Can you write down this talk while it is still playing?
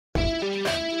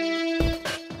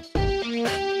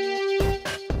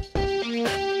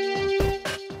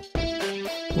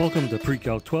Welcome to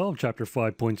PreCalc 12, Chapter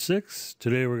 5.6.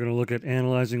 Today we're going to look at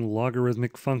analyzing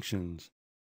logarithmic functions.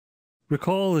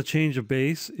 Recall the change of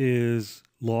base is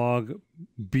log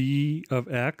b of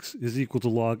x is equal to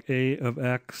log a of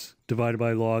x divided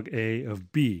by log a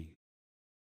of b.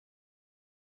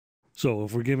 So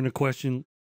if we're given a question,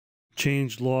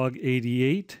 change log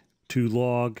 88 to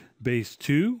log base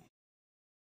 2.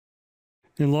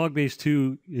 And log base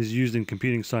 2 is used in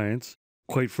computing science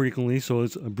quite frequently, so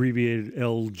it's abbreviated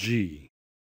LG.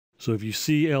 So if you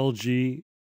see LG,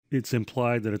 it's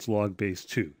implied that it's log base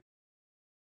 2.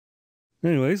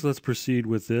 Anyways, let's proceed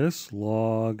with this.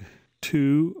 Log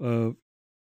 2 of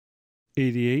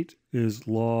 88 is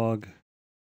log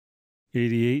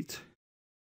 88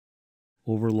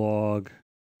 over log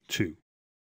 2.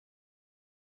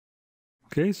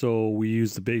 Okay, so we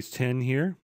use the base 10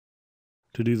 here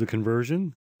to do the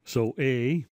conversion. So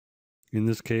A, in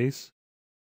this case,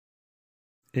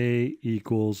 A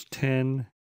equals 10,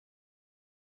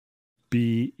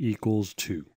 B equals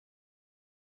 2.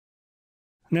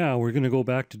 Now we're going to go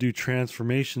back to do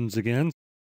transformations again.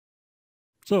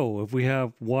 So if we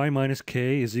have y minus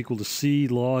k is equal to c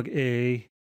log a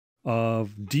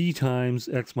of d times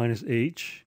x minus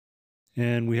h,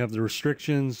 and we have the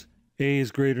restrictions a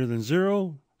is greater than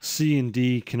 0, c and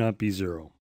d cannot be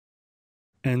 0.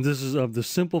 And this is of the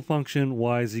simple function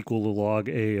y is equal to log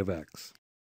a of x.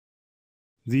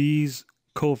 These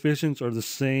coefficients are the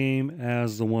same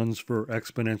as the ones for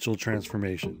exponential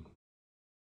transformation.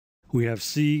 We have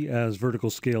c as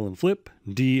vertical scale and flip,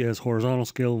 d as horizontal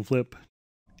scale and flip,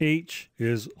 h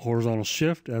is horizontal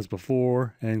shift as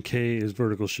before, and k is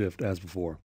vertical shift as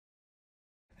before.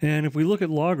 And if we look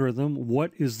at logarithm,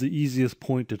 what is the easiest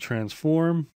point to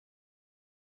transform?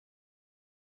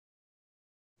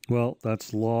 Well,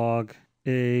 that's log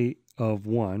a of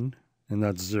 1, and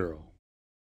that's 0.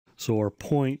 So our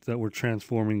point that we're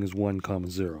transforming is 1,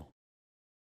 0.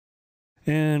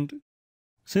 And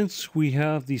since we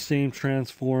have the same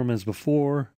transform as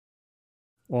before,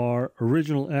 our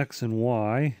original x and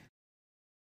y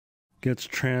gets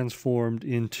transformed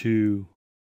into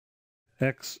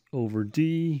x over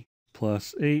d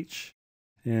plus h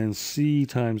and c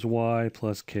times y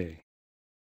plus k.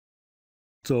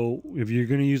 So if you're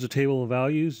going to use a table of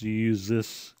values, you use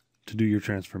this to do your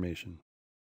transformation.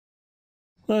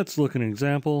 Let's look at an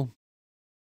example.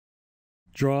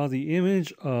 Draw the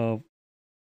image of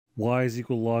y is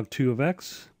equal to log 2 of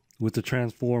x with the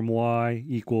transform y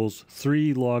equals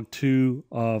 3 log 2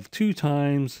 of 2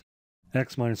 times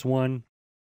x minus 1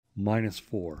 minus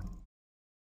 4.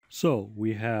 So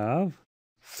we have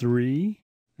 3,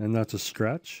 and that's a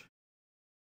stretch.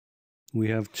 We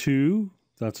have 2,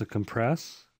 that's a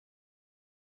compress.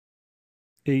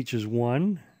 H is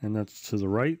 1, and that's to the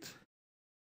right.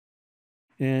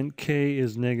 And k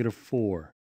is negative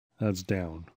 4, that's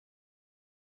down.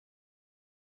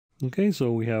 Okay,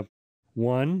 so we have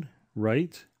 1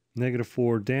 right, negative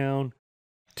 4 down,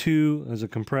 2 as a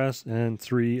compress, and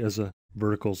 3 as a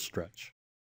vertical stretch.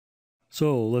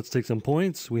 So let's take some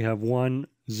points. We have 1,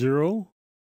 0.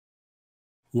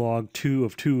 Log 2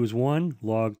 of 2 is 1.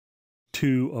 Log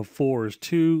 2 of 4 is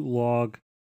 2. Log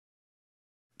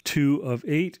 2 of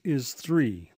 8 is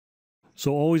 3.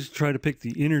 So always try to pick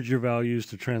the integer values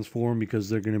to transform because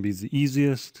they're going to be the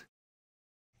easiest.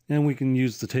 And we can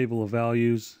use the table of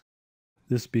values.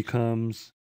 This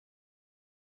becomes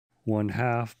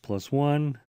 1/2 plus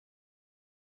 1.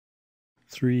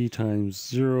 3 times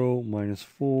 0 minus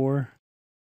 4.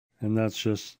 And that's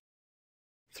just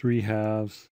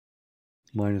 3/2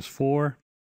 minus 4.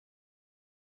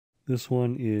 This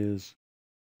one is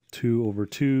 2 over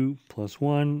 2 plus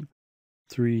 1.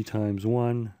 3 times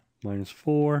 1 minus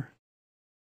 4.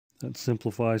 That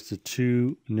simplifies to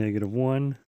 2 negative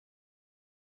 1.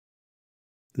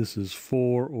 This is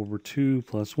 4 over 2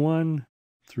 plus 1.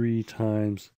 3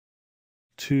 times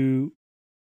 2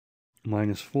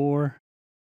 minus 4.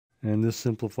 And this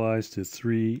simplifies to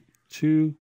 3,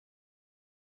 2.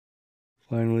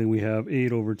 Finally, we have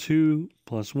 8 over 2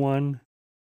 plus 1.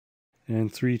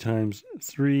 And 3 times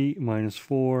 3 minus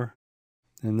 4.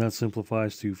 And that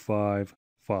simplifies to 5,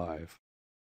 5.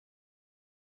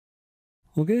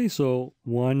 Okay, so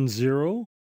 1, 0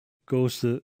 goes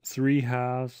to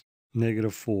 3/2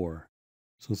 negative 4.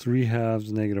 So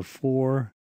 3/2 negative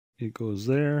 4, it goes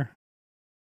there.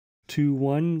 2,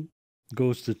 1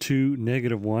 goes to 2,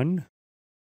 negative 1.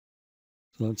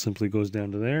 So that simply goes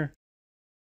down to there.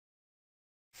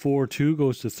 4, 2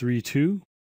 goes to 3, 2.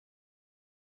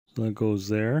 So that goes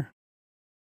there.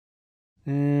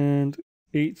 And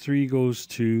 8, 3 goes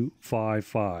to 5,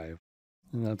 5.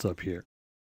 And that's up here.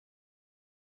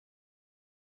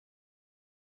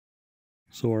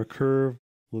 So our curve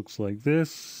looks like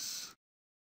this.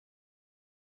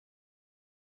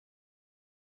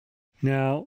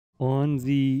 Now, on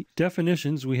the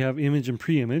definitions, we have image and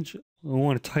preimage. I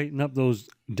want to tighten up those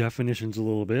definitions a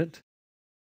little bit.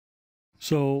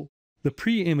 So the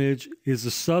preimage is a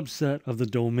subset of the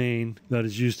domain that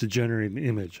is used to generate an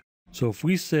image. So if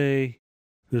we say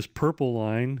this purple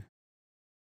line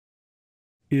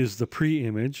is the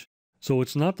preimage, so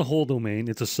it's not the whole domain,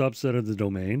 it's a subset of the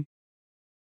domain.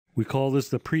 We call this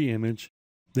the preimage.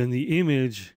 Then the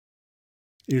image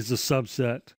is the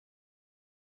subset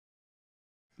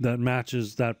that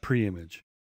matches that preimage.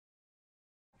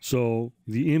 So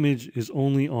the image is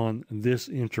only on this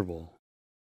interval.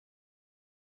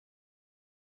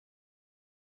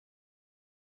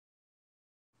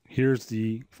 Here's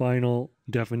the final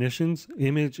definitions.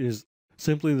 Image is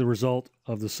simply the result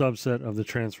of the subset of the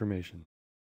transformation.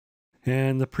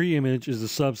 And the preimage is the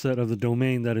subset of the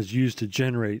domain that is used to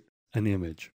generate an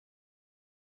image.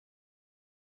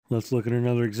 Let's look at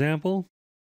another example.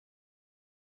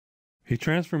 A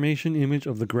transformation image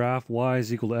of the graph y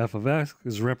is equal to f of x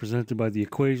is represented by the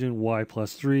equation y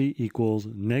plus 3 equals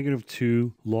negative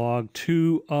 2 log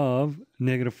 2 of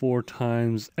negative 4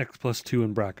 times x plus 2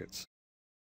 in brackets.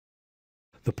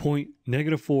 The point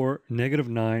negative 4, negative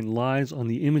 9 lies on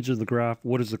the image of the graph.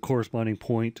 What is the corresponding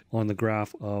point on the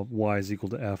graph of y is equal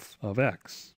to f of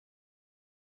x?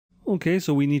 Okay,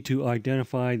 so we need to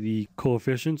identify the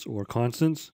coefficients or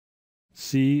constants.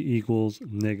 C equals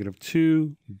negative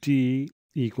 2, D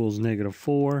equals negative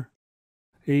 4,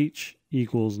 H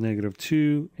equals negative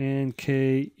 2, and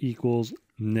K equals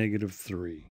negative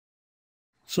 3.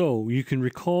 So you can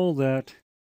recall that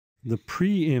the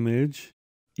preimage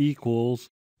equals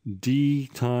D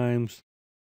times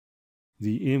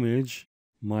the image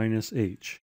minus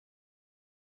H.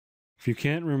 If you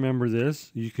can't remember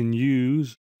this, you can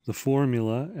use the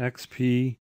formula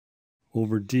XP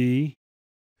over D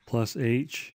plus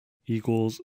H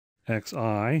equals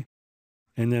XI,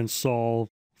 and then solve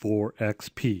for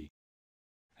XP.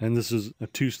 And this is a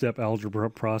two-step algebra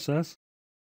process.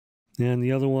 And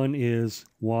the other one is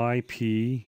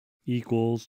YP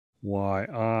equals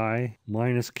YI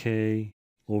minus K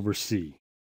over C.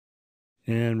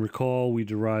 And recall we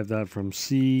derived that from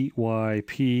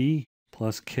CYP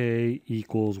plus K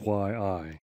equals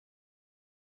YI.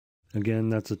 Again,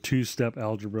 that's a two-step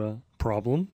algebra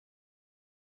problem.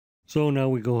 So now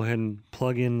we go ahead and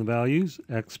plug in the values.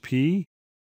 XP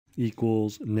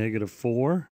equals negative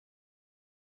 4.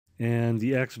 And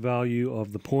the x value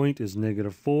of the point is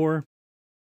negative 4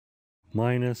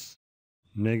 minus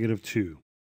negative 2.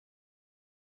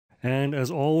 And as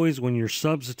always, when you're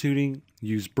substituting,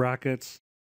 use brackets.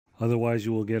 Otherwise,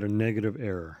 you will get a negative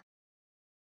error.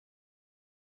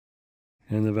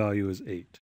 And the value is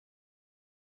 8.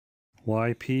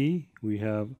 YP, we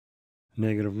have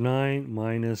negative 9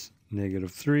 minus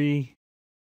negative 3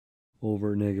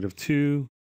 over negative 2.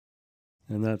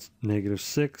 And that's negative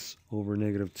 6 over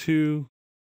negative 2.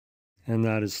 And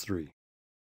that is 3.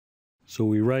 So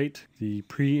we write the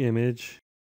preimage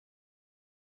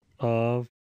of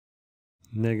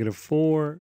negative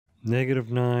 4,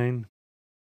 negative 9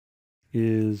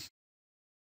 is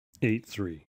 8,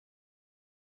 3.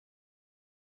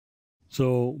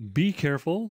 So be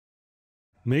careful.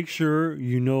 Make sure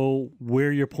you know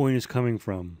where your point is coming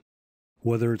from,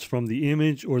 whether it's from the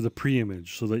image or the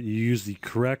preimage, so that you use the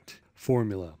correct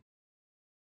formula.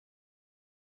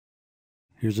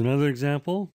 Here's another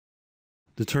example.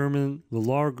 Determine the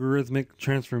logarithmic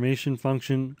transformation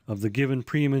function of the given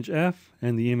preimage f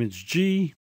and the image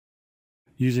g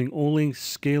using only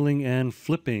scaling and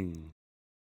flipping.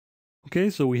 Okay,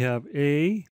 so we have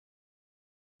a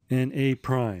and a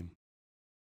prime.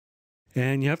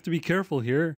 And you have to be careful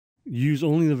here. Use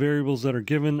only the variables that are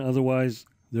given, otherwise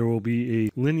there will be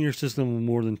a linear system of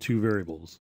more than two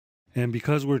variables. And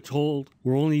because we're told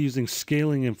we're only using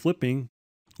scaling and flipping,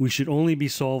 we should only be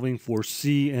solving for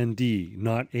C and D,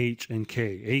 not H and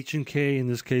K. H and K in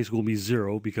this case will be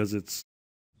 0 because it's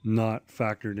not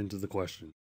factored into the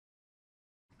question.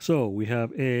 So we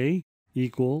have A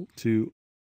equal to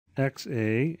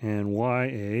XA and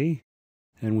YA,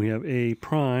 and we have A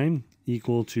prime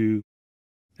equal to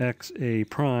XA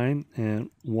prime and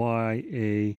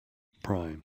YA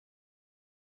prime.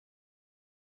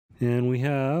 And we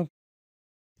have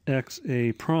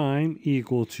XA prime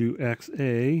equal to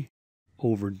XA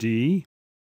over D.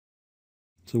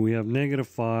 So we have negative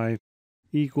 5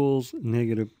 equals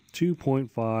negative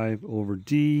 2.5 over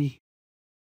D.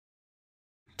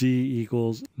 D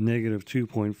equals negative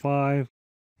 2.5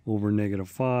 over negative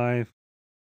 5.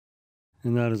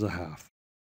 And that is a half.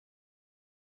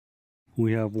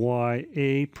 we have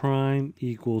ya prime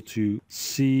equal to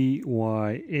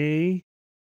cya.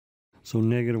 So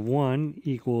negative 1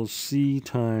 equals c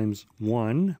times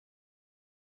 1.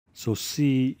 So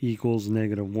c equals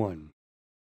negative 1.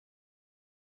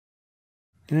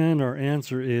 And our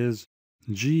answer is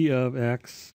g of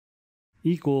x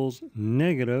equals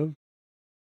negative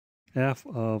f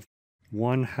of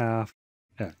 1/2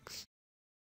 x.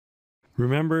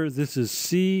 Remember, this is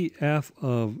cf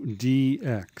of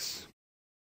dx.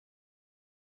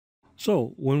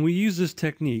 So, when we use this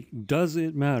technique, does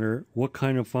it matter what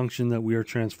kind of function that we are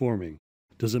transforming?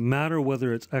 Does it matter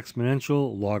whether it's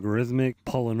exponential, logarithmic,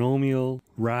 polynomial,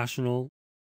 rational?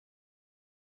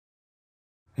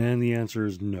 And the answer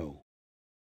is no.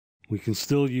 We can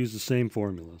still use the same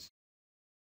formulas.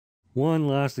 One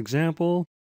last example.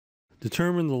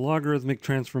 Determine the logarithmic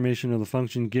transformation of the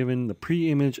function given the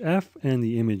preimage f and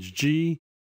the image g.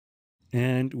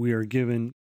 And we are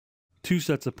given two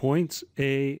sets of points,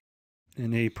 a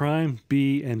and a prime,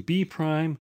 b and b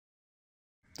prime.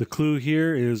 The clue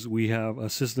here is we have a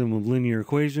system of linear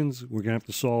equations. We're going to have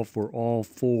to solve for all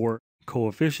four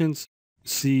coefficients,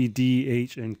 c, d,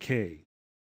 h, and k.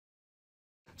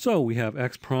 So we have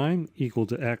x prime equal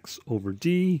to x over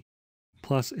d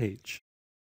plus h.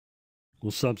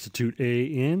 We'll substitute a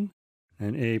in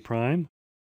and a prime.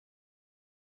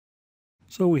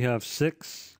 So we have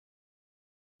 6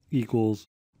 equals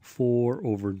 4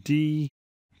 over d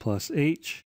plus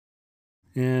h.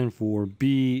 And for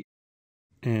b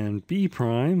and b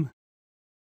prime,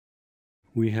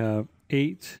 we have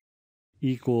 8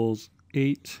 equals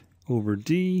 8 over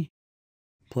d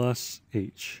plus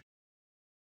h.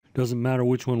 Doesn't matter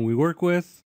which one we work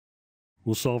with.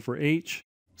 We'll solve for h.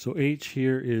 So h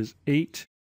here is 8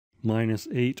 minus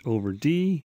 8 over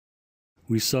d.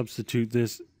 We substitute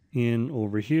this in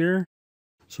over here.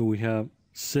 So we have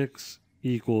 6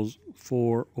 equals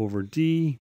 4 over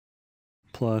d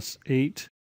plus 8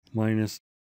 minus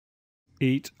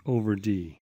 8 over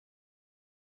d.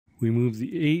 We move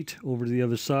the 8 over to the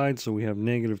other side, so we have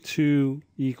negative 2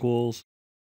 equals,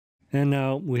 and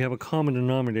now we have a common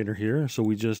denominator here, so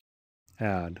we just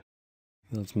add.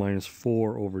 That's minus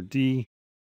 4 over d,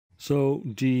 so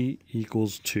d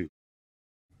equals 2.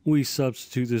 We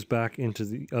substitute this back into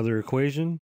the other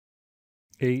equation.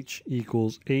 H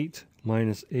equals 8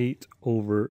 minus 8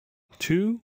 over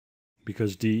 2,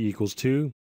 because d equals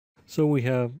 2. So we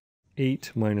have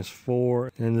 8 minus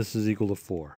 4, and this is equal to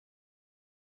 4.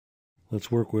 Let's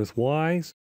work with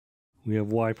y's. We have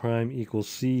y prime equals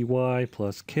cy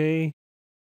plus k.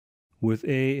 With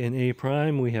a and a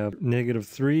prime, we have negative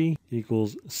 3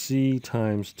 equals c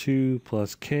times 2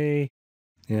 plus k.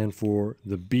 And for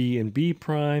the b and b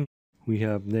prime, we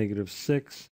have negative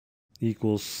 6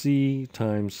 equals c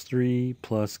times 3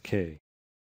 plus k.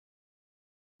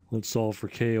 Let's solve for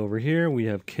k over here. We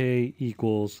have k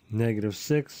equals negative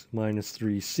 6 minus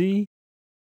 3c.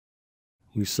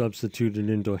 We substitute it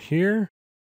into here.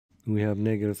 We have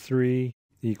negative 3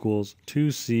 equals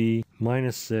 2c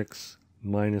minus 6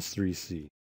 minus 3c.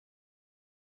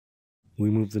 We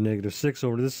move the negative 6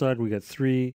 over to this side. We got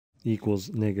 3 equals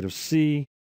negative c.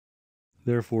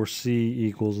 Therefore, c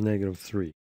equals negative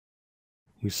 3.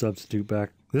 We substitute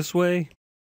back this way.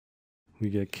 We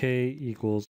get k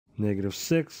equals negative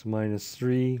 6 minus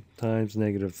 3 times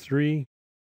negative 3.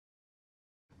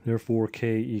 Therefore,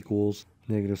 k equals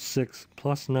negative 6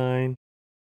 plus 9.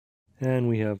 And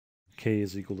we have k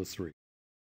is equal to 3.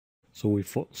 So we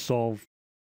solve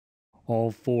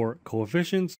all four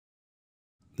coefficients.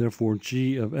 Therefore,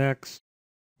 g of x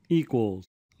equals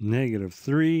negative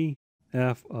 3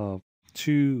 f of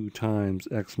 2 times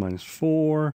x minus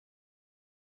 4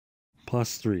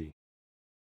 plus 3.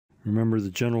 Remember, the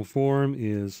general form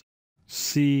is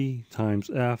c times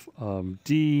f of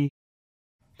d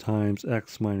times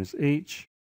x minus h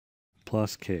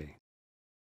plus k.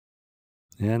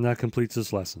 And that completes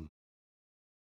this lesson.